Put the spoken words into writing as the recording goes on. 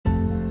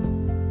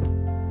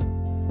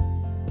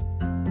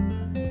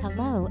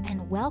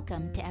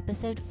Welcome to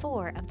episode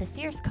 4 of the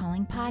Fierce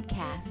Calling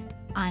podcast.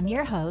 I'm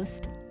your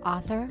host,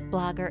 author,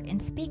 blogger,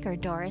 and speaker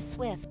Doris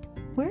Swift.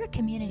 We're a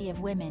community of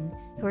women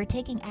who are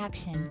taking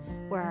action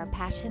where our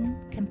passion,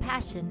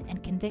 compassion,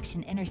 and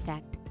conviction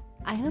intersect.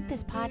 I hope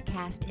this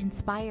podcast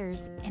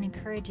inspires and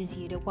encourages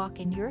you to walk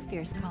in your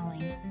fierce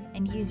calling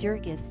and use your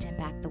gifts to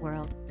impact the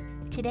world.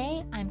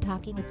 Today, I'm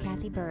talking with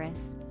Kathy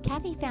Burrus.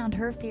 Kathy found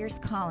her fierce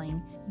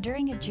calling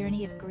during a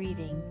journey of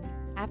grieving.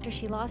 After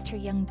she lost her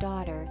young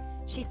daughter,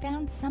 she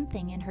found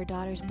something in her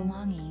daughter's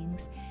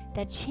belongings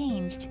that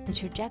changed the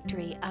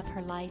trajectory of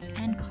her life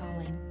and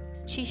calling.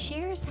 She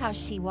shares how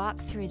she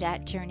walked through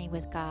that journey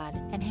with God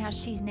and how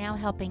she's now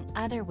helping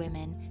other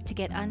women to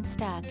get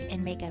unstuck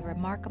and make a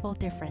remarkable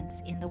difference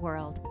in the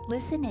world.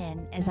 Listen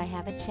in as I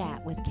have a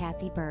chat with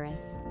Kathy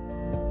Burrus.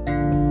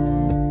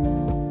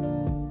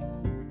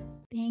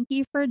 Thank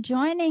you for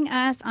joining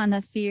us on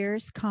the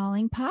Fierce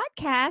Calling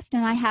podcast.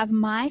 And I have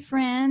my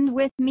friend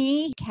with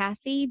me,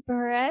 Kathy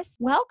Burrus.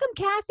 Welcome,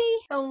 Kathy.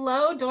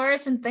 Hello,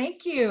 Doris, and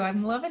thank you.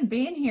 I'm loving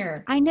being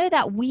here. I know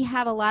that we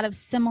have a lot of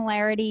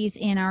similarities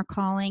in our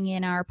calling,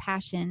 in our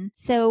passion.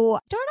 So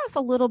start off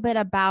a little bit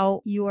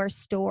about your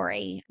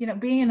story. You know,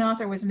 being an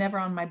author was never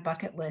on my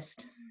bucket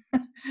list.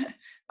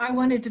 I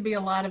wanted to be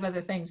a lot of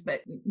other things, but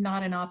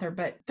not an author.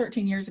 But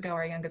 13 years ago,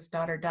 our youngest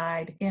daughter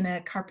died in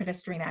a car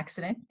pedestrian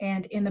accident.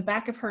 And in the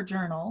back of her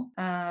journal,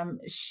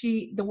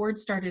 the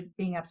words started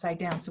being upside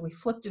down. So we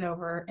flipped it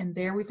over, and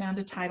there we found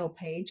a title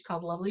page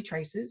called Lovely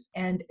Traces.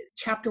 And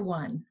chapter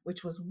 1,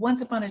 which was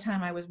Once Upon a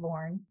Time I Was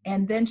Born.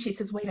 And then she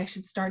says, wait, I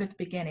should start at the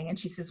beginning. And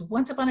she says,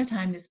 once upon a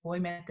time, this boy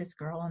met this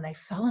girl and they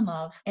fell in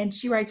love. And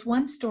she writes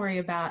one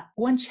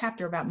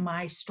chapter about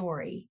my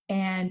story,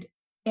 and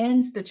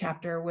ends the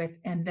chapter with,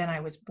 and then I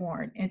was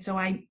born. And so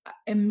I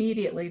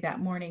immediately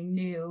that morning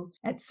knew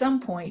at some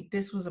point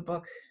this was a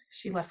book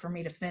she left for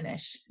me to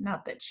finish.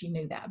 Not that she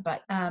knew that,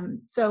 but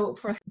so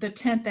for the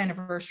 10th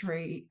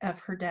anniversary of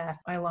her death,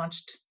 I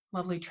launched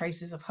Lovely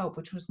Traces of Hope,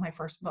 which was my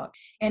first book.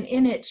 And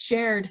in it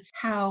shared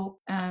how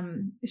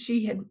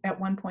she had at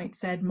one point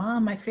said,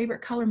 Mom, my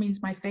favorite color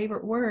means my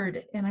favorite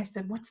word. And I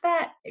said, what's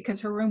that?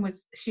 Because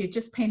she had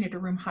just painted her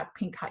room hot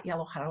pink, hot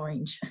yellow, hot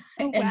orange.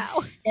 Oh,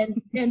 wow.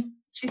 and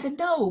she said,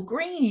 no,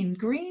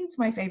 green's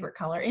my favorite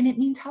color, and it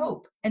means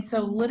hope. And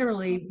so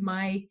literally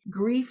my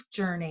grief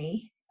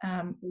journey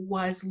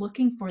was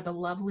looking for the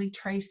lovely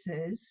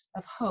traces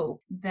of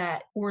hope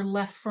that were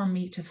left for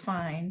me to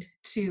find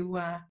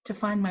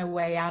my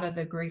way out of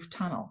the grief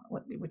tunnel,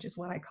 which is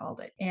what I called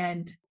it.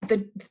 And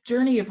the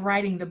journey of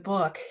writing the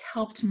book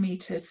helped me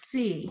to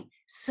see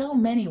so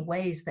many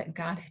ways that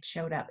God had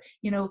showed up.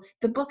 You know,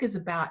 the book is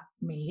about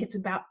me. It's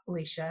about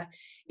Alicia.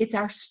 It's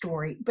our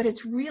story, but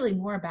it's really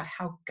more about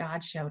how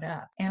God showed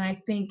up. And I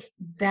think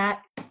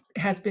that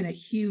has been a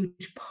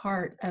huge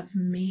part of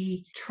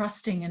me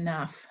trusting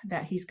enough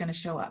that he's going to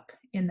show up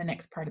in the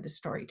next part of the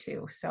story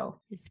too.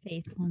 So His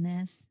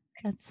faithfulness.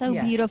 That's so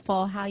Yes.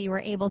 beautiful how you were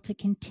able to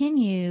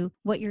continue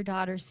what your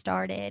daughter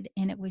started,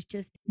 and it was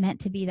just meant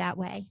to be that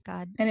way.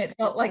 God. And it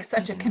felt like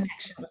such a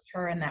connection with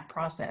her in that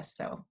process.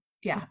 So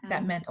yeah,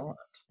 that meant a lot.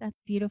 That's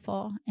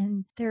beautiful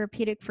and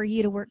therapeutic for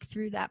you to work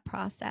through that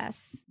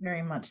process.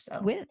 Very much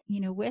so. With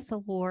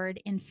the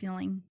Lord and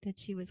feeling that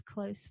she was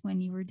close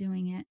when you were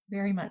doing it.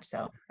 Very much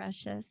so.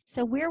 Precious.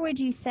 So where would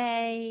you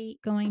say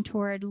going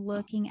toward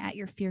looking at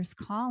your fierce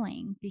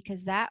calling?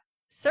 Because that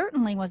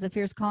certainly was a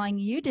fierce calling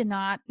you did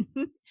not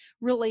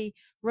really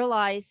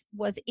realize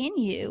was in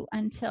you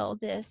until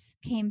this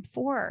came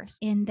forth.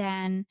 And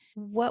then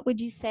what would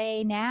you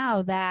say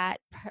now that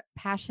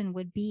passion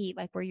would be,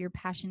 like where your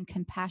passion,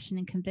 compassion,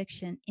 and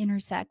conviction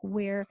intersect?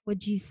 Where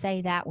would you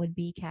say that would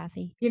be,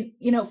 Kathy?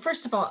 You know,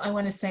 first of all, I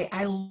want to say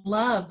I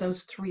love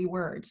those 3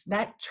 words.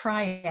 That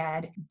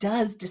triad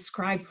does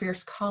describe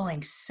fierce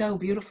calling so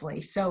beautifully.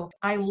 So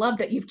I love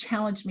that you've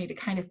challenged me to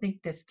kind of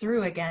think this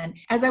through again.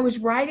 As I was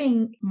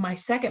writing my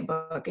second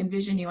book,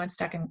 Envision You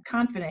Unstuck and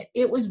Confident,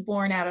 it was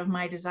born out of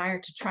my desire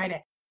to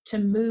try to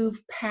move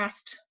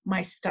past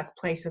my stuck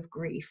place of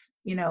grief.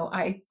 You know,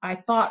 I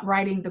thought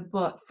writing the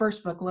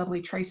first book, Lovely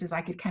Traces,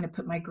 I could kind of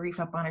put my grief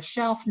up on a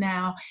shelf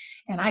now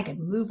and I could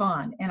move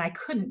on, and I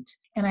couldn't.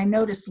 And I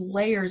noticed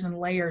layers and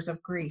layers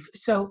of grief.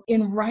 So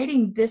in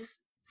writing this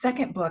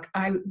second book,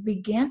 I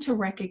began to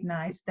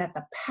recognize that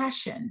the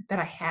passion that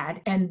I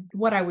had and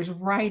what I was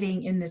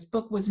writing in this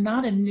book was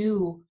not a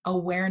new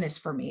awareness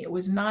for me. It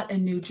was not a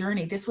new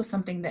journey. This was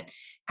something that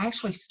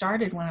actually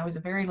started when I was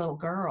a very little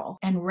girl,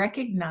 and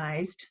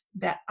recognized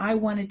that I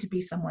wanted to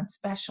be someone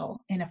special.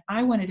 And if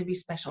I wanted to be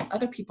special,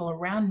 other people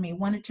around me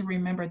wanted to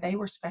remember they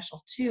were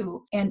special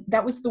too. And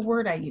that was the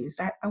word I used.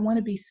 I want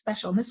to be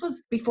special. And this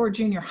was before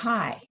junior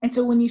high. And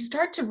so when you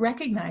start to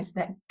recognize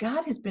that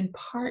God has been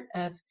part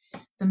of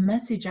the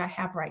message I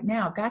have right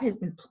now, God has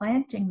been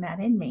planting that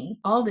in me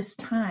all this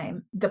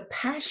time, the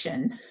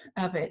passion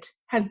of it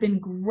has been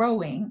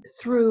growing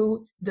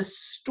through the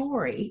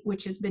story,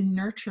 which has been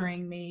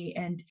nurturing me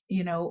and,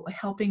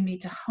 helping me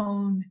to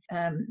hone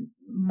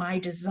my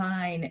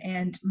design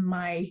and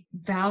my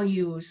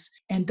values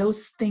and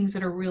those things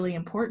that are really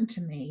important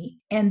to me.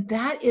 And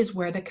that is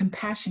where the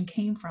compassion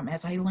came from,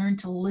 as I learned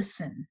to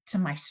listen to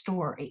my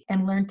story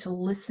and learn to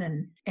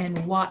listen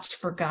and watch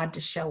for God to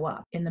show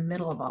up in the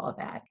middle of all of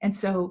that. And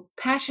so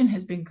passion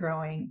has been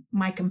growing.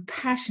 My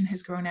compassion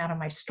has grown out of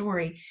my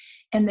story,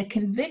 and the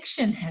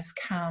conviction has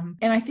come.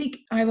 And I think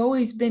I've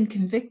always been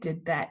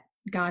convicted that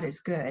God is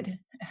good,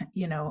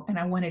 and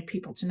I wanted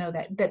people to know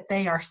that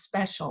they are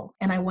special.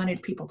 And I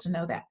wanted people to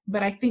know that.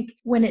 But I think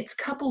when it's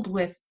coupled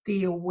with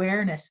the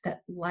awareness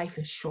that life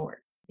is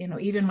short,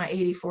 even my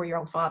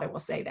 84-year-old father will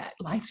say that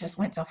life just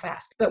went so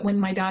fast. But when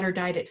my daughter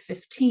died at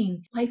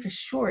 15, life is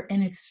short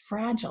and it's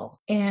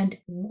fragile. And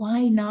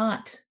why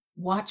not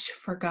watch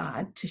for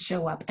God to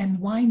show up? And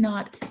why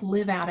not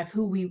live out of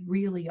who we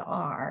really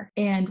are?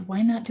 And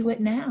why not do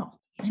it now?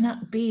 Why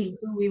not be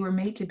who we were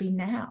made to be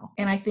now?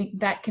 And I think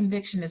that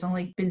conviction has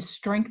only been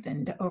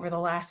strengthened over the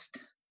last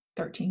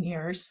 13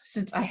 years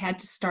since I had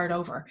to start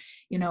over.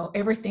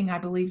 Everything I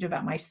believed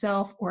about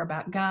myself or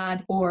about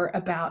God or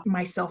about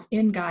myself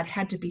in God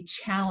had to be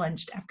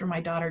challenged after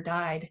my daughter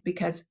died,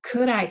 because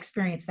could I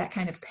experience that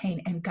kind of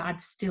pain and God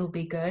still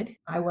be good?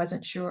 I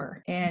wasn't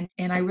sure. And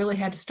I really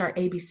had to start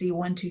ABC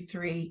 1, 2,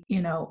 3,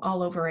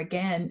 all over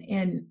again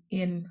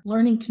in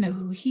learning to know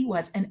who he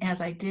was. And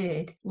as I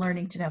did,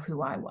 learning to know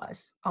who I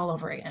was all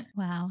over again.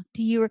 Wow.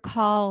 Do you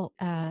recall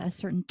a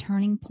certain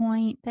turning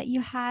point that you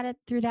had it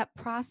through that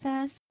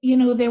process?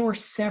 There were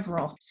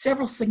several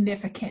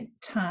significant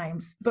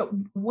times, but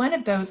one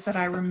of those that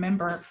I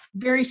remember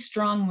very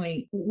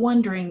strongly,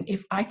 wondering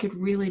if I could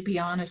really be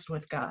honest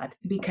with God,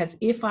 because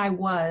if I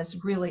was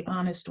really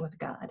honest with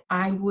God,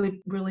 I would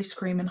really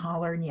scream and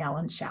holler and yell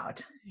and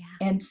shout.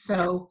 Yeah. And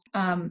so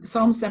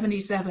Psalm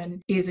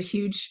 77 is a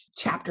huge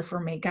chapter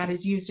for me. God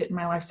has used it in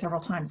my life several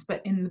times,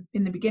 but in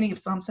the beginning of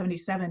Psalm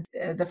 77,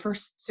 the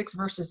first 6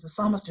 verses, the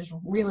psalmist is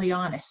really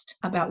honest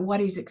about what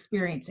he's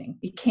experiencing.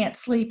 He can't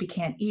sleep, he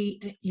can't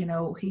eat,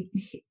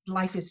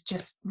 life is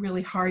just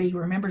really hard. He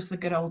remembers the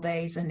good old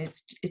days, and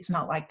it's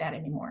not like that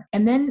anymore.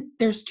 And then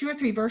there's 2 or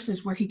 3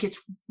 verses where he gets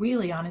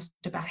really honest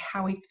about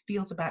how he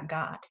feels about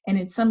God. And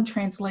in some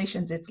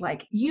translations, it's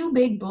like, you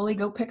big bully,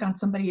 go pick on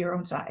somebody your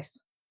own size.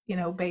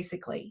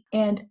 Basically.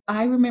 And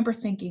I remember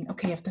thinking,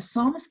 okay, if the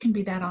psalmist can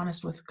be that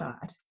honest with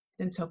God,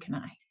 then so can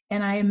I.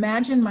 And I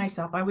imagined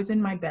myself, I was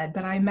in my bed,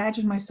 but I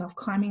imagined myself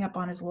climbing up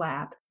on his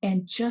lap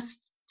and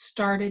just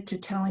started to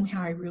tell him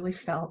how I really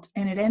felt.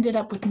 And it ended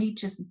up with me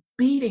just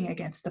beating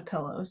against the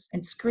pillows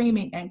and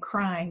screaming and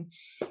crying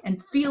and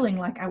feeling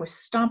like I was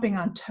stomping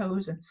on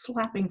toes and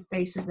slapping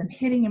faces and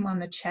hitting him on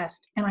the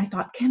chest. And I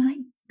thought, can I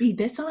be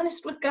this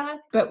honest with God?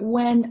 But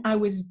when I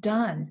was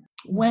done,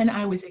 when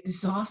I was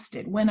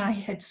exhausted, when I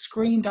had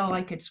screamed all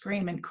I could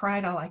scream and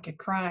cried all I could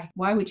cry,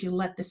 why would you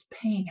let this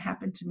pain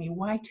happen to me?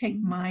 Why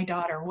take my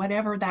daughter?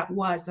 Whatever that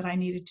was that I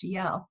needed to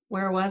yell.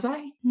 Where was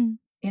I? In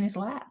his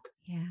lap.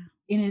 Yeah.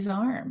 In his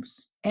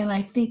arms. And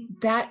I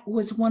think that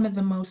was one of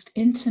the most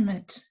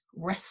intimate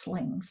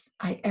wrestlings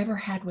I ever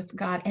had with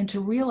God. And to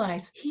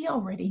realize he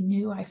already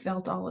knew I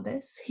felt all of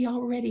this. He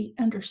already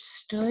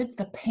understood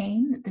the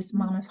pain that this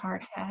mama's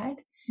heart had.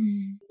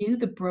 Knew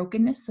the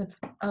brokenness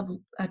of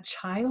a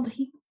child.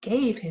 He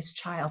gave his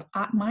child.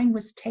 Mine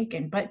was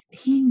taken, but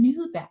he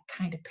knew that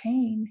kind of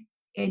pain.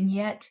 And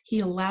yet he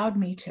allowed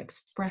me to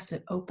express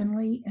it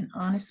openly and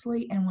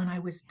honestly. And when I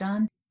was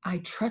done, I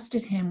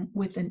trusted him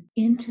with an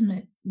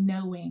intimate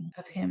knowing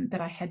of him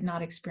that I had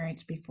not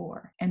experienced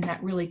before. And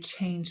that really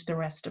changed the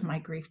rest of my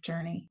grief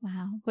journey.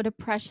 Wow. What a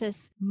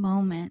precious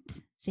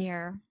moment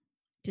there.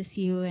 Just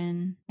you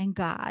and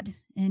God,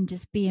 and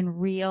just being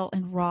real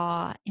and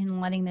raw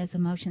and letting those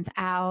emotions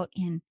out.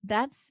 And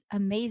that's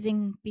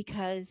amazing,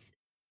 because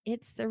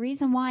it's the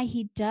reason why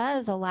he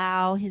does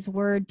allow his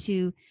word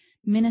to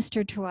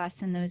minister to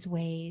us in those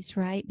ways,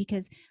 right?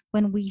 Because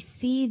when we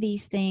see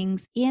these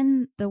things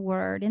in the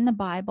word, in the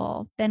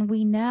Bible, then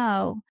we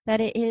know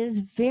that it is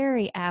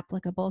very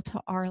applicable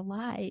to our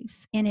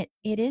lives, and it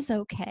is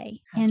okay.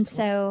 Absolutely. And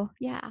so,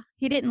 yeah,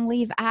 he didn't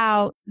leave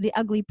out the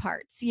ugly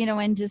parts,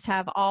 and just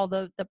have all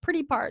the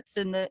pretty parts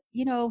and the,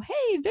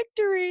 hey,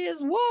 victory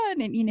is won,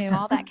 and,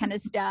 all that kind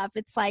of stuff.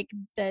 It's like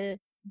the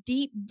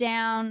deep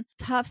down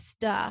tough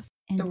stuff.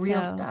 And the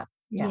real stuff.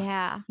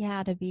 Yeah,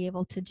 to be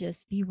able to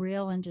just be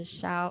real and just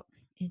shout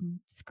and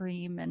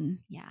scream. And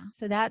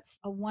so that's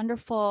a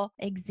wonderful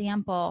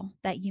example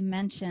that you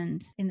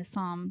mentioned in the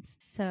Psalms.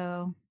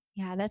 So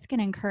that's going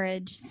to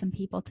encourage some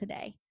people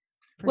today.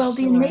 Well,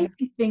 the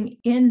amazing thing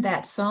in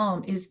that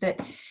psalm is that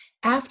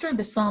after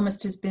the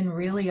psalmist has been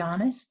really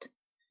honest,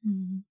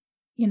 then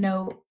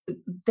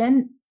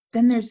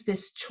there's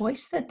this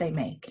choice that they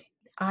make.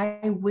 I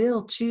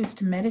will choose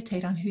to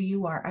meditate on who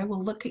you are. I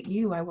will look at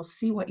you. I will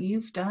see what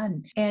you've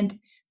done. And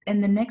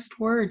the next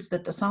words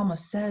that the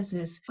psalmist says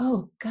is,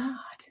 oh God,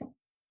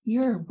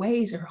 your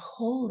ways are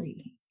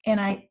holy. And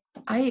I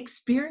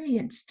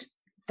experienced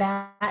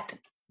that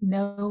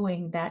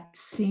knowing that,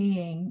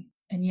 seeing,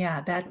 and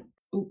yeah, that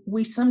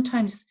we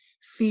sometimes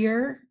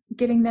fear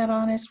getting that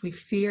honest. We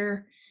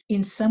fear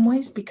in some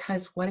ways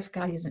because what if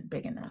God isn't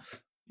big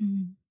enough?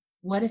 Mm,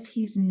 What if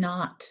he's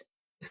not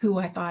who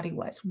I thought he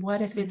was?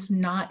 What if yeah. it's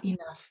not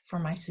enough for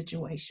my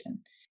situation?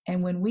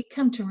 And when we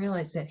come to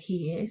realize that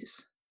he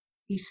is,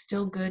 he's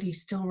still good,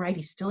 he's still right,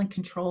 he's still in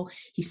control,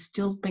 he's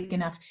still big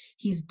enough,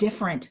 he's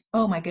different.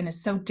 Oh my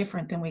goodness, so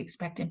different than we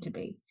expect him to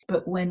be.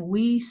 But when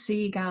we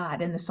see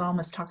God, and the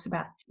psalmist talks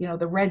about,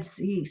 the Red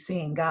Sea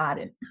seeing God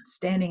and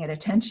standing at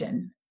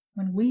attention,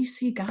 when we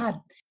see God,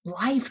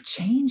 life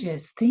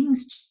changes,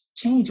 things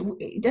change.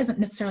 It doesn't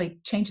necessarily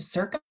change the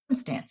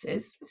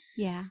circumstances,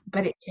 Yeah.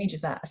 but it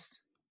changes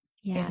us.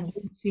 And we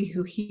Yes. see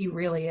who he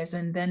really is,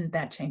 and then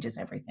that changes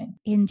everything.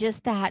 In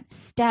just that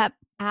step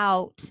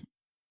out,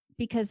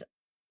 because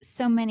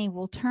so many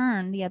will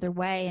turn the other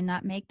way and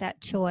not make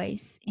that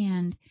choice.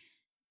 And,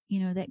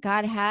 that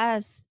God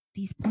has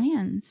these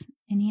plans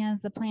and he has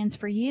the plans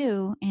for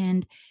you.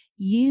 And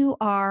you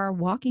are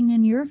walking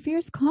in your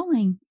fierce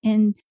calling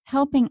and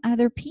helping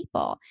other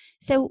people.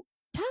 So,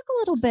 talk a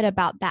little bit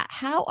about that.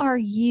 How are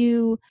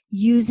you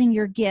using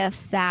your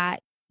gifts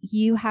that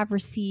you have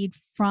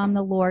received from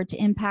the Lord to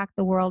impact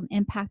the world,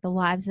 impact the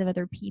lives of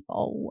other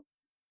people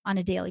on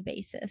a daily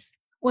basis?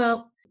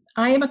 Well,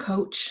 I am a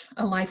coach,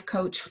 a life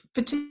coach,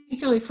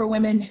 particularly for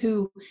women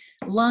who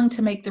long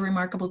to make the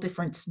remarkable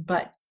difference,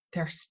 but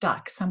they're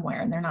stuck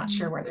somewhere and they're not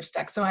sure where they're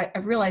stuck. So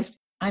I've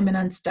realized I'm an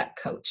unstuck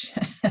coach,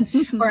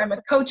 or I'm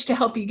a coach to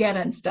help you get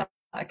unstuck.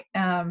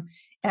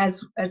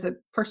 As a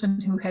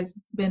person who has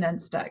been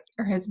unstuck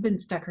or has been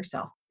stuck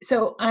herself.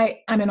 So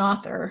I'm an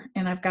author,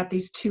 and I've got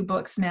these 2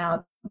 books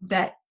now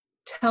that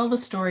tell the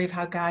story of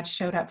how God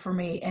showed up for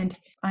me. And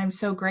I'm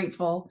so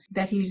grateful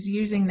that he's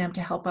using them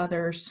to help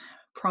others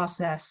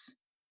process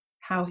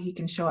how he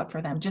can show up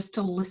for them, just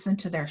to listen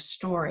to their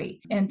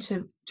story and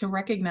to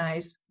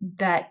recognize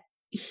that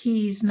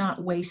he's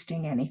not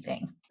wasting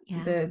anything.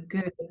 Yeah. The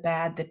good, the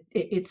bad,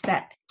 it's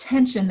that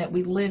tension that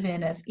we live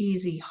in of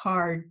easy,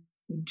 hard,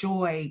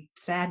 joy,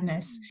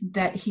 sadness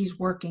that he's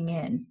working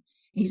in.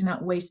 He's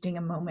not wasting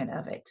a moment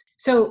of it.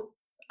 So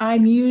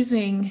I'm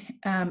using,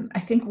 I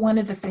think one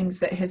of the things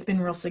that has been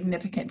real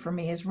significant for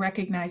me is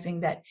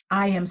recognizing that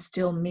I am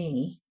still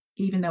me,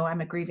 even though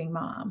I'm a grieving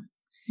mom.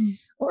 Mm.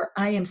 Or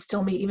I am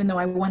still me, even though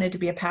I wanted to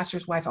be a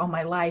pastor's wife all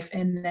my life.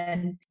 And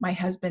then my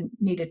husband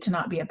needed to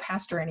not be a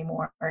pastor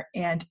anymore.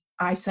 And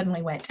I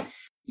suddenly went,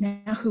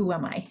 now who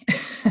am I?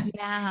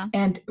 Yeah.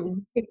 And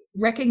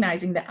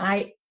recognizing that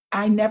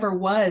I never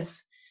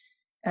was,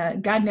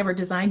 God never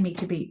designed me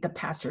to be the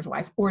pastor's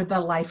wife or the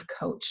life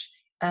coach,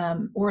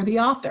 or the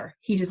author.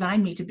 He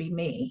designed me to be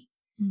me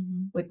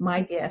with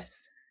my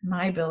gifts,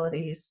 my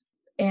abilities,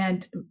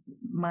 and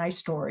my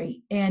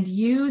story, and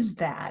use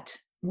that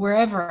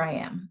wherever I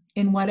am,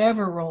 in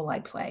whatever role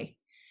I play.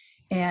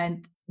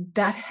 And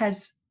that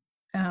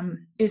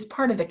is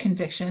part of the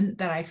conviction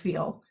that I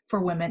feel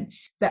for women,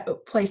 that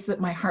place that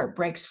my heart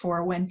breaks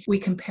for when we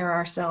compare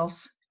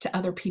ourselves to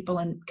other people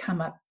and come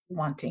up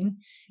wanting,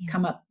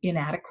 come up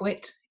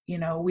inadequate.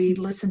 We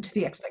listen to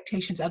the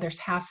expectations others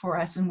have for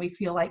us, and we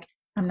feel like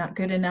I'm not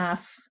good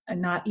enough,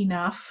 not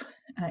enough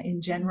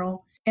in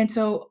general. And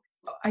so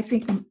I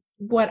think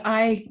what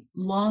I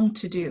long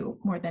to do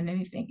more than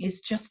anything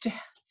is just to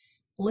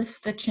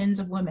lift the chins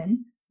of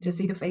women to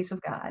see the face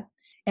of God,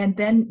 and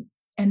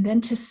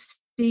then to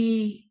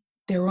see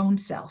their own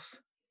self.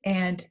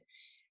 And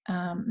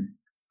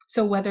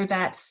so whether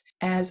that's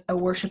as a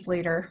worship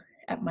leader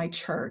at my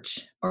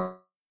church, or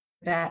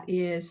that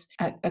is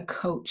a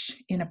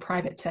coach in a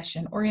private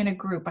session or in a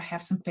group. I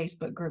have some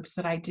Facebook groups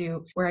that I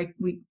do where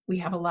we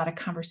have a lot of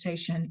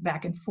conversation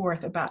back and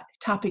forth about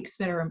topics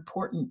that are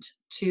important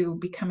to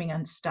becoming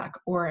unstuck,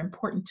 or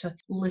important to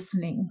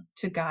listening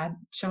to God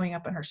showing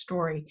up in her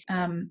story.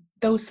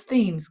 Those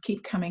themes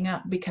keep coming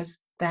up because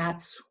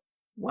that's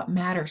what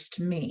matters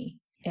to me.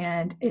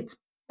 And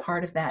it's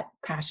part of that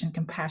passion,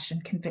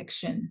 compassion,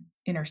 conviction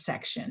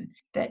intersection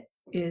that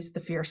is the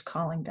fierce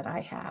calling that I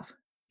have.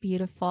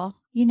 Beautiful.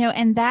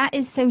 And that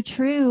is so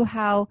true,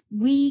 how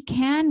we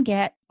can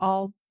get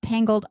all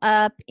tangled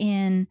up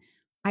in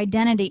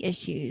identity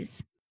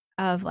issues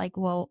of like,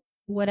 well,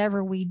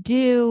 whatever we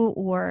do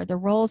or the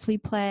roles we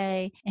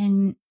play.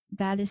 And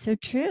that is so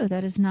true.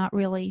 That is not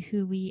really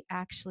who we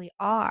actually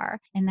are.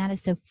 And that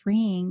is so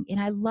freeing.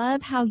 And I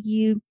love how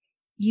you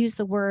use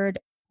the word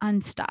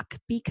unstuck,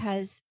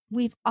 because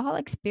we've all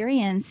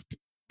experienced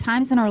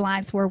times in our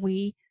lives where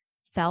we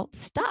felt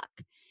stuck.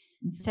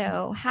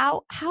 So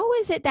how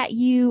is it that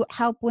you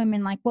help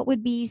women? Like, what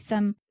would be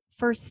some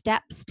first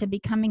steps to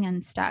becoming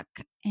unstuck,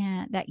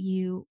 and that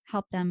you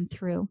help them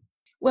through?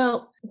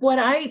 Well, what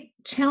I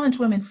challenge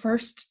women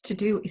first to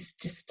do is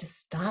just to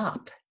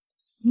stop.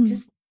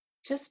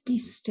 Just be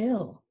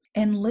still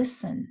and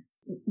listen.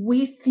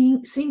 We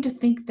seem to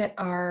think that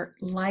our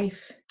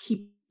life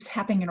keeps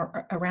happening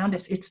around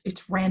us.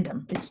 It's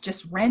random. It's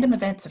just random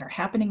events that are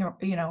happening,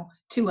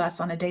 to us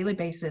on a daily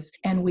basis.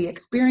 And we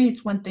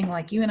experience one thing,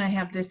 like you and I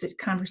have this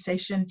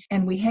conversation,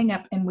 and we hang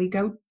up and we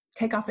go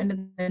take off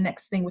into the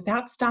next thing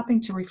without stopping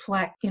to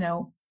reflect,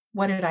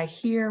 what did I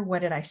hear?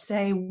 What did I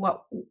say?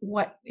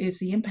 What is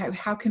the impact?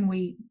 How can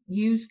we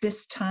use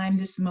this time,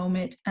 this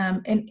moment?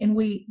 And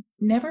we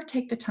never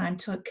take the time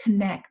to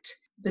connect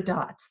the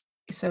dots,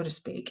 so to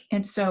speak.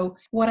 And so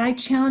what I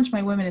challenge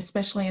my women,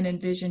 especially in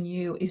Envision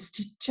You, is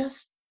to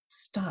just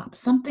stop.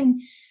 Something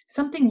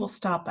will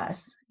stop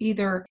us.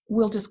 Either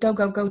we'll just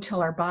go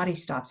till our body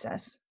stops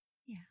us,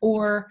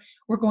 or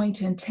we're going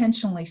to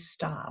intentionally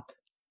stop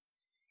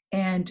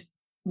and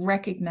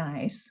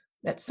recognize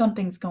that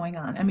something's going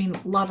on. I mean,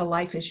 a lot of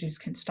life issues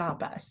can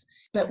stop us.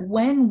 But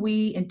when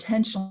we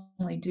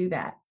intentionally do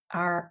that,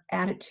 our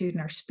attitude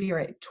and our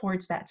spirit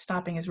towards that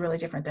stopping is really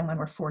different than when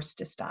we're forced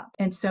to stop.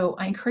 And so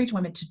I encourage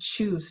women to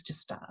choose to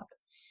stop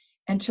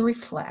and to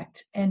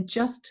reflect and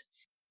just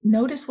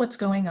notice what's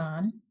going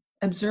on,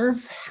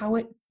 observe how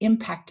it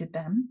impacted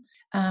them,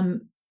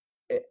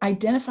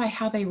 identify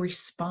how they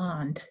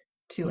respond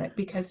to it,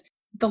 because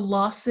the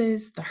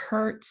losses, the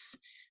hurts,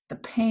 the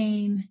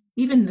pain,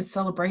 even the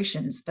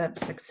celebrations, the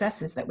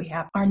successes that we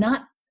have are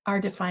not our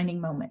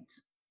defining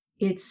moments.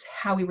 It's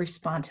how we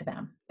respond to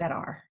them that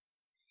are.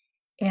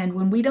 And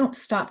when we don't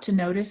stop to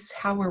notice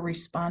how we're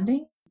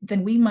responding,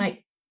 then we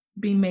might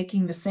be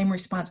making the same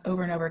response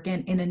over and over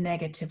again in a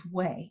negative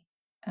way.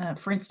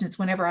 For instance,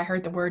 whenever I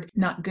heard the word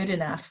not good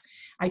enough,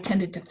 I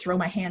tended to throw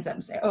my hands up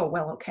and say, oh,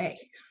 well, okay,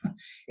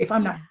 if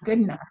I'm not good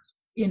enough,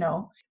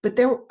 but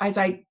there, as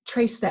I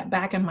traced that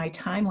back in my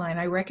timeline,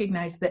 I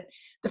recognized that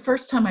the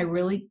first time I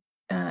really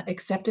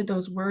accepted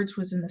those words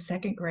was in the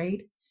second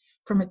grade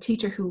from a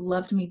teacher who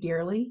loved me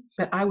dearly,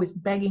 but I was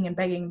begging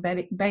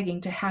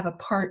to have a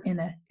part in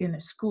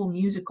a school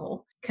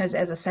musical, because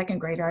as a second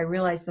grader, I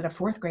realized that a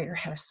fourth grader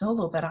had a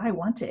solo that I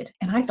wanted.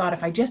 And I thought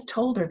if I just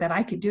told her that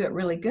I could do it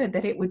really good,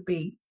 that it would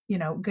be,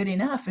 good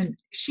enough. And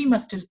she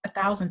must have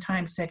 1,000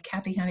 times said,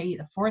 Kathy, honey,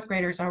 the fourth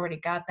grader's already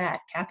got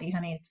that. Kathy,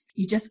 honey,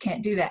 you just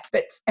can't do that.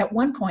 But at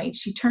one point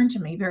she turned to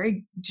me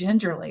very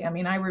gingerly. I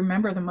mean, I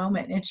remember the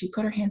moment, and she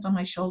put her hands on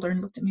my shoulder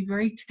and looked at me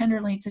very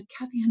tenderly and said,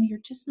 Kathy, honey, you're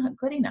just not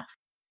good enough.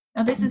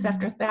 Now, this is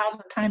after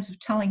 1,000 times of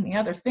telling me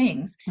other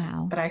things,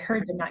 but I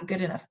heard the not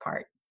good enough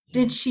part.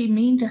 Did she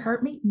mean to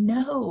hurt me?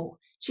 No.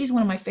 She's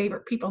one of my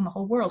favorite people in the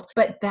whole world.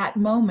 But that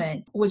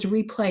moment was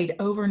replayed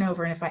over and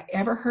over. And if I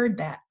ever heard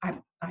that,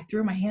 I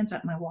threw my hands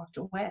up and I walked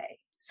away.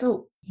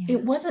 So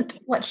it wasn't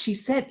what she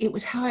said. It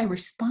was how I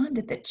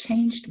responded that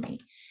changed me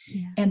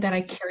and that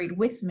I carried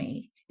with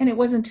me. And it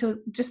wasn't until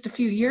just a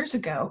few years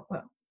ago,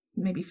 well,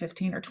 maybe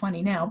 15 or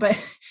 20 now, but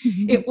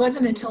it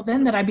wasn't until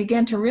then that I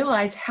began to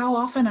realize how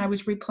often I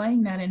was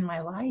replaying that in my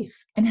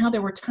life and how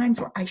there were times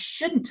where I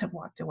shouldn't have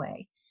walked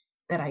away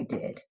that I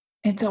did.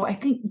 And so I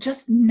think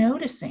just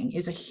noticing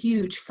is a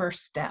huge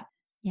first step.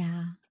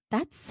 Yeah.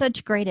 That's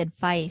such great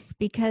advice,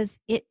 because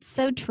it's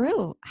so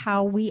true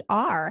how we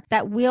are,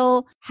 that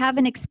we'll have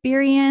an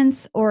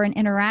experience or an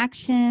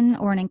interaction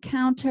or an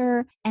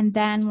encounter. And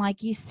then,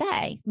 like you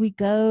say, we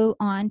go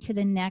on to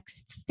the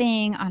next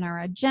thing on our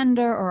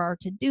agenda or our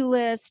to-do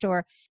list,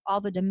 or all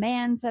the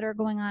demands that are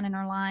going on in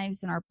our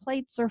lives, and our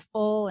plates are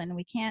full and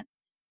we can't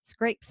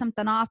scrape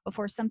something off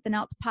before something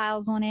else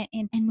piles on it.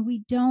 And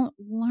we don't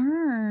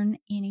learn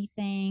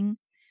anything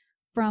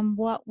from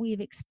what we've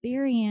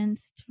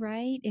experienced,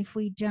 right? If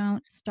we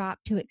don't stop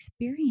to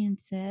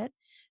experience it.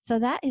 So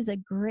that is a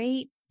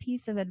great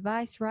piece of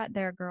advice right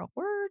there, girl.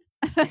 Word.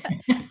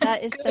 That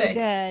is so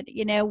good,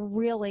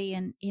 really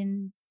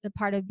in the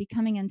part of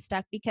becoming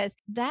unstuck, because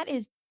that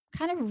is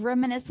kind of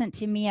reminiscent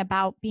to me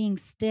about being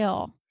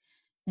still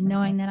and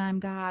knowing that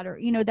I'm God, or,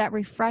 that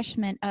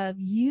refreshment of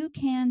you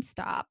can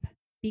stop,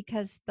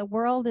 because the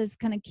world is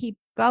going to keep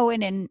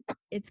going and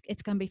it's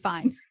going to be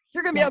fine.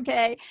 You're going to be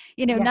okay.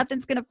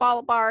 Nothing's going to fall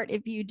apart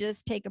if you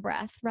just take a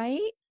breath, right?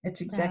 That's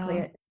exactly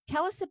it.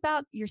 Tell us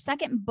about your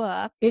second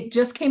book. It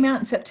just came out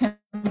in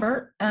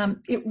September.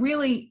 It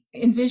really,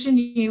 Envision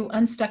You,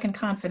 Unstuck and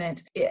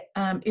Confident,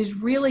 is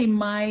really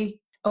my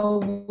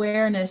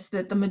awareness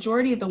that the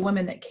majority of the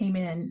women that came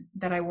in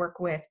that I work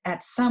with,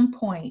 at some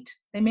point,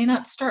 they may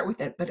not start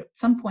with it, but at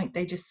some point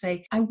they just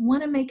say, I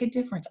want to make a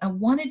difference. I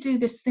want to do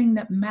this thing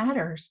that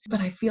matters, but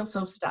I feel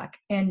so stuck.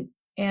 And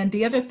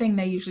the other thing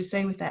they usually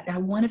say with that, I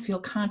want to feel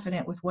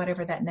confident with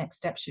whatever that next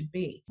step should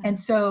be. And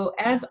so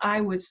as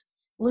I was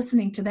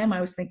listening to them,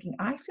 I was thinking,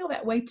 I feel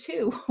that way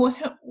too.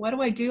 What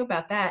do I do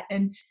about that?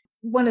 And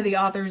one of the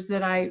authors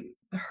that I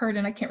heard,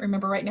 and I can't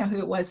remember right now who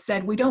it was,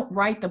 said, we don't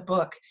write the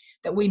book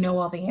that we know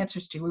all the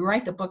answers to. We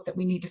write the book that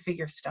we need to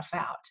figure stuff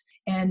out.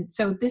 And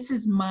so this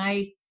is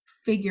my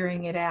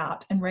figuring it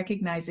out and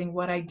recognizing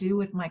what I do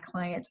with my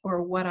clients,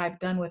 or what I've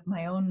done with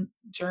my own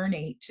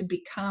journey to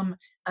become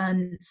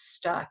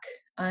unstuck,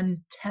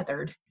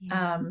 untethered.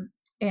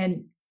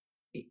 And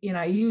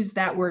I use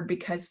that word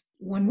because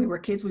when we were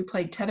kids, we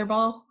played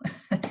tetherball.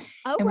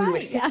 And we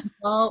would hit the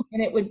ball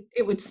and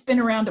it would spin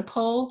around a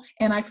pole.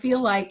 And I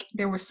feel like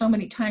there were so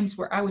many times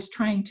where I was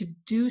trying to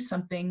do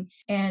something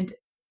and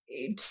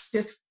it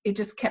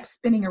just kept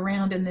spinning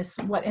around in this,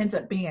 what ends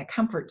up being a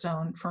comfort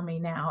zone for me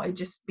now. It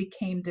just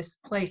became this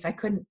place. I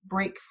couldn't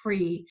break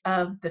free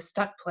of the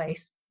stuck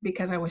place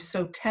because I was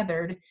so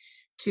tethered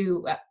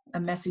to a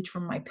message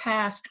from my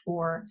past,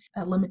 or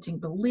a limiting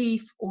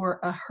belief, or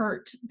a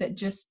hurt that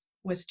just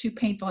was too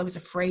painful. I was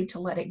afraid to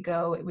let it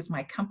go. It was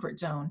my comfort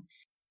zone.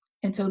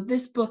 And so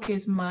this book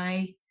is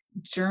my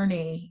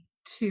journey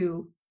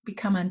to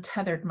become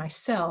untethered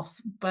myself,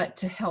 but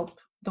to help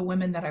the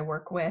women that I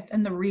work with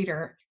and the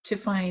reader to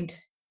find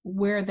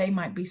where they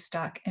might be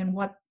stuck and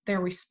what their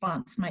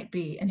response might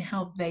be and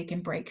how they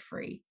can break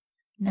free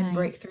and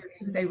break Nice. through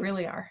who they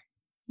really are.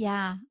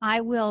 Yeah,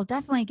 I will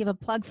definitely give a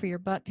plug for your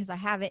book because I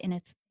have it and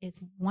it's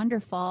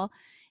wonderful.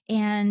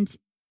 And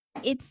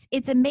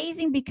it's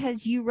amazing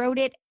because you wrote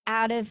it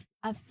out of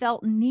a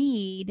felt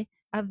need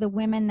of the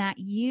women that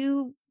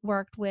you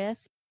worked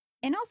with,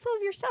 and also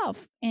of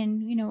yourself,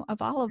 and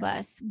of all of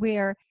us,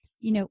 where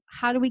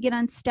how do we get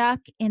unstuck,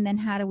 and then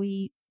how do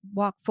we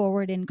walk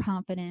forward in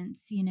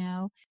confidence,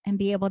 and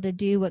be able to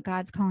do what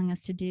God's calling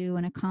us to do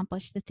and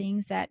accomplish the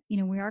things that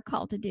we are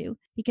called to do,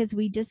 because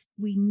we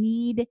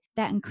need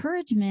that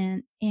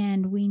encouragement,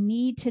 and we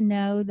need to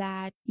know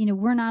that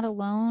we're not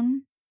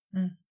alone,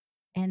 Mm.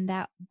 and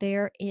that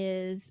there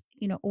is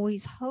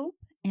always hope,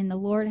 and the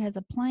Lord has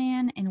a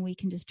plan, and we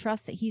can just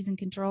trust that He's in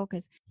control,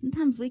 because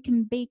sometimes we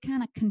can be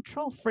kind of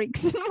control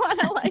freaks and want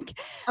to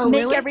Oh,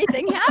 make really?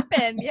 everything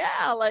happen. Yeah,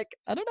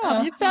 I don't know,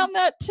 have you found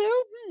that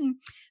too?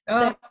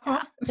 So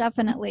yeah,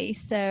 definitely.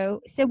 So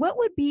what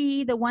would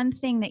be the one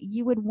thing that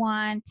you would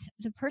want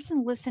the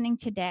person listening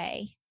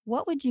today,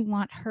 what would you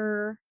want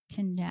her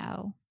to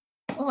know?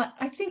 Well,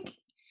 I think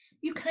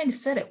you kind of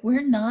said it.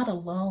 We're not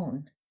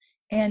alone.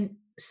 And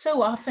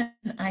so often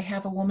I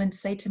have a woman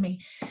say to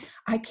me,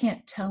 I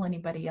can't tell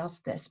anybody else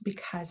this,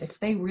 because if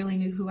they really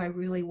knew who I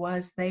really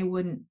was, they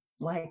wouldn't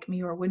like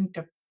me, or wouldn't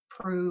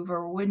approve,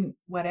 or wouldn't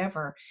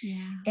whatever.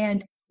 Yeah.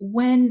 And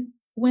when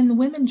the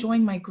women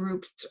join my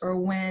groups, or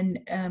when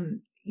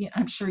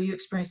I'm sure you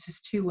experience this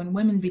too, when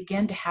women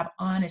begin to have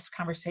honest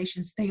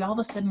conversations, they all of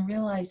a sudden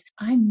realize,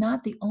 I'm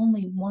not the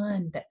only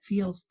one that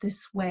feels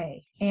this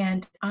way,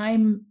 and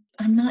I'm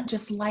not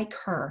just like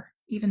her.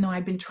 Even though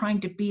I've been trying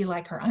to be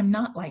like her, I'm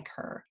not like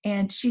her,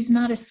 and she's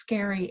not as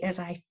scary as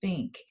I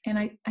think. And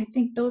I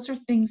think those are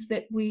things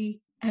that we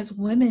as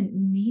women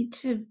need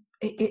to.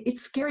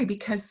 It's scary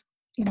because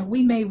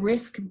we may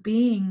risk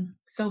being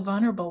so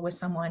vulnerable with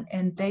someone,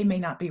 and they may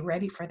not be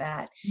ready for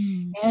that.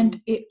 Mm,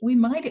 And we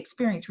might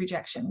experience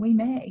rejection. We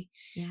may,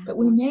 yeah. but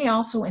we may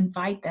also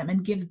invite them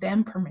and give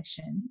them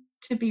permission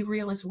to be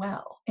real as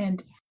well.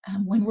 And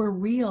when we're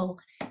real,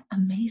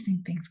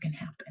 amazing things can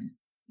happen.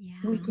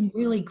 We Yeah. can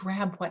really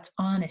grab what's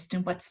honest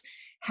and what's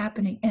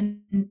happening.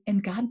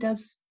 And God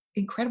does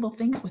incredible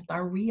things with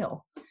our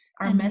real,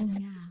 our And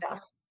messy yeah.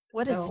 stuff.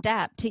 What a So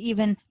step to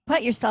even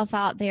put yourself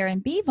out there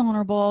and be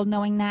vulnerable,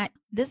 knowing that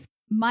this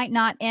might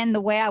not end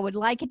the way I would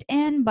like it to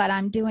end, but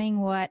I'm doing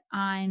what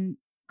I'm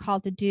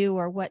called to do,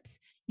 or what's,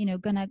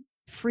 going to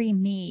free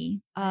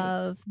me right,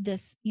 of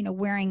this,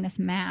 wearing this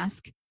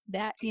mask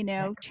that,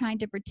 trying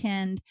to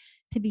pretend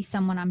to be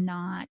someone I'm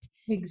not.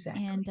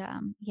 exactly. And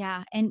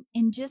yeah, and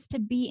just to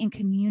be in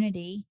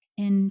community,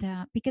 and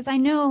because I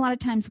know a lot of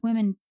times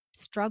women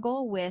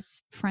struggle with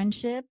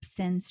friendships,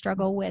 and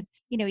struggle with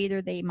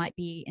either they might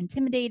be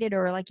intimidated,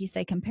 or like you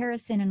say,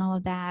 comparison and all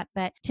of that,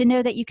 but to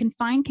know that you can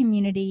find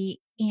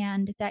community,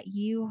 and that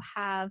you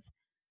have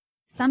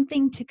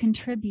something to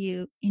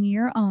contribute in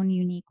your own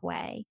unique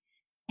way.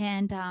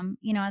 And,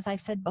 as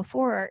I've said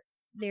before,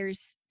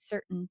 there's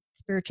certain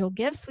spiritual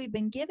gifts we've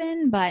been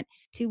given, but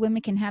two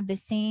women can have the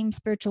same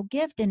spiritual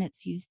gift, and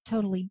it's used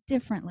totally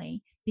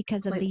differently because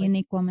of the Completely.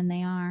 unique woman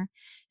they are.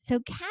 So,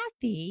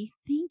 Kathy,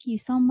 thank you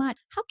so much.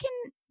 How can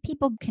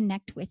people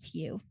connect with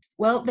you?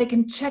 Well, they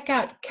can check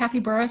out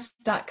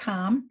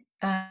kathyburrus.com.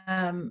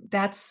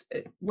 That's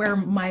where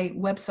my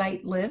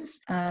website lives.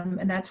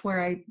 And that's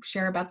where I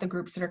share about the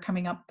groups that are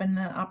coming up and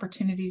the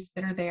opportunities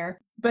that are there.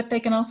 But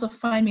they can also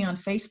find me on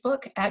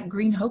Facebook at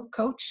Green Hope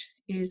Coach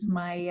is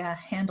my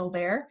handle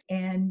there.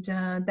 And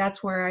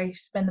that's where I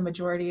spend the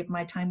majority of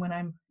my time when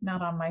I'm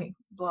not on my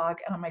blog,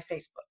 on my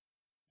Facebook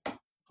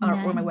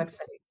or my Nice.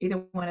 website.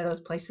 Either one of those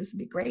places would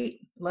be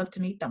great. Love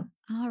to meet them.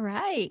 All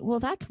right.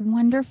 Well, that's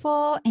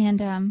wonderful. And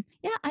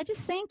yeah, I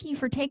just thank you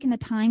for taking the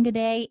time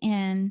today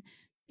and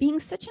being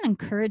such an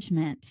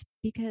encouragement,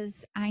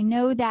 because I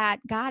know that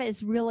God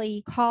has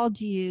really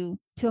called you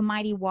to a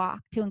mighty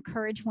walk, to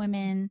encourage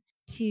women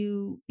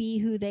to be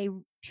who they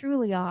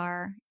truly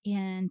are,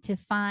 and to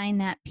find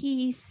that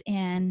peace,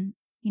 and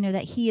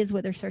that He is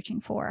what they're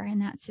searching for.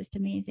 And that's just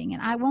amazing.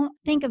 And I won't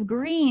think of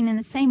green in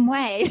the same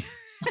way.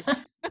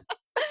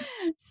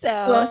 So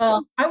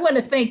Well, I want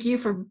to thank you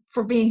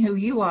for being who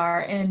you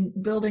are and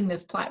building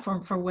this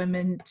platform for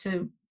women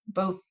to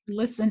both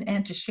listen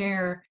and to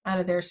share out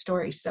of their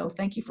stories. So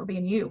thank you for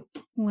being you.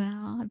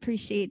 well, I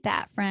appreciate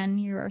that, friend.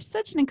 You are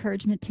such an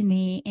encouragement to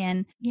me.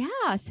 And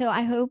yeah, so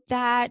I hope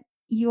that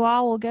you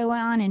all will go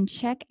on and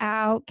check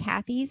out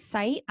Kathy's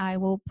site. I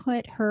will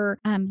put her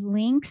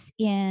links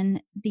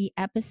in the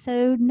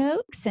episode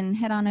notes, and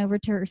head on over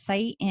to her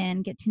site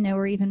and get to know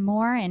her even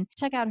more, and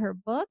check out her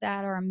book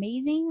that are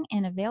amazing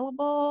and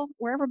available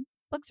wherever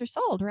books are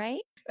sold,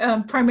 right?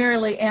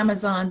 primarily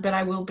Amazon, but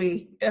I will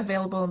be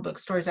available in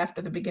bookstores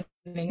after the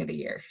beginning of the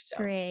year. So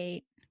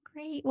Great.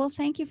 Great. Well,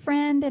 thank you,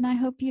 friend. And I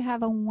hope you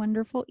have a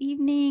wonderful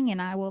evening.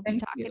 And I will be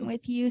thank talking you.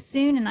 with you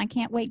soon. And I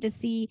can't wait to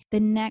see the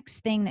next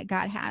thing that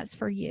God has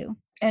for you.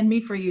 And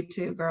me for you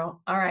too,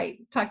 girl. All right.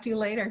 Talk to you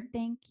later.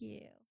 Thank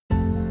you.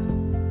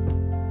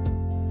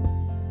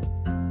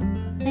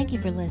 Thank you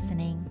for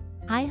listening.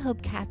 I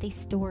hope Kathy's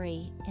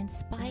story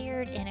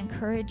inspired and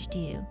encouraged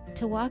you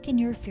to walk in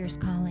your fierce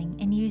calling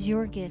and use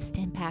your gifts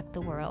to impact the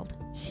world.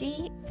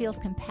 She feels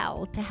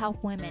compelled to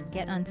help women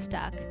get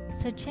unstuck.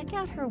 So check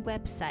out her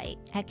website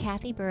at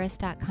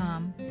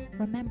kathyburrus.com.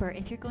 Remember,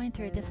 if you're going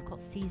through a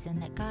difficult season,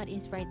 that God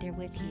is right there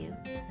with you.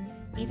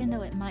 Even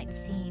though it might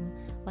seem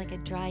like a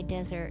dry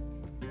desert,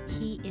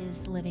 He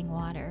is living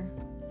water.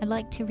 I'd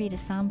like to read a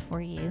psalm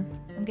for you.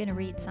 I'm going to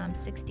read Psalm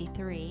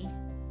 63,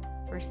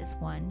 verses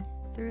 1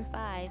 through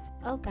 5.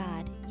 O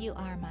God, you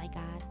are my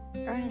God.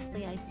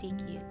 Earnestly I seek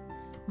you.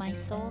 My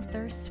soul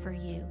thirsts for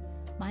you.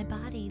 My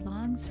body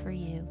longs for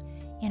you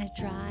in a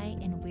dry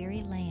and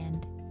weary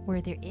land where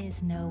there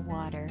is no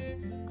water.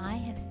 I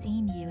have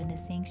seen you in the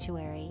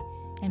sanctuary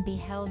and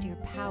beheld your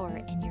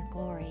power and your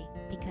glory,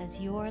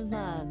 because your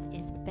love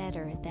is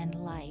better than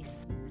life.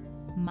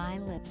 My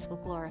lips will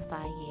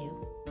glorify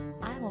you.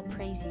 I will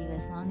praise you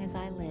as long as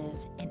I live,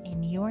 and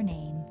in your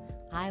name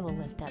I will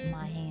lift up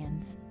my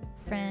hands.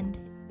 Friend,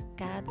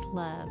 God's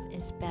love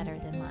is better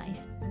than life.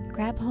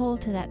 Grab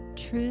hold to that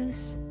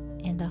truth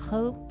and the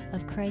hope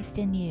of Christ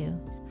in you.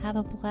 Have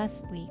a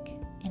blessed week,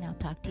 and I'll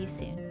talk to you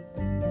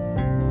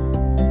soon.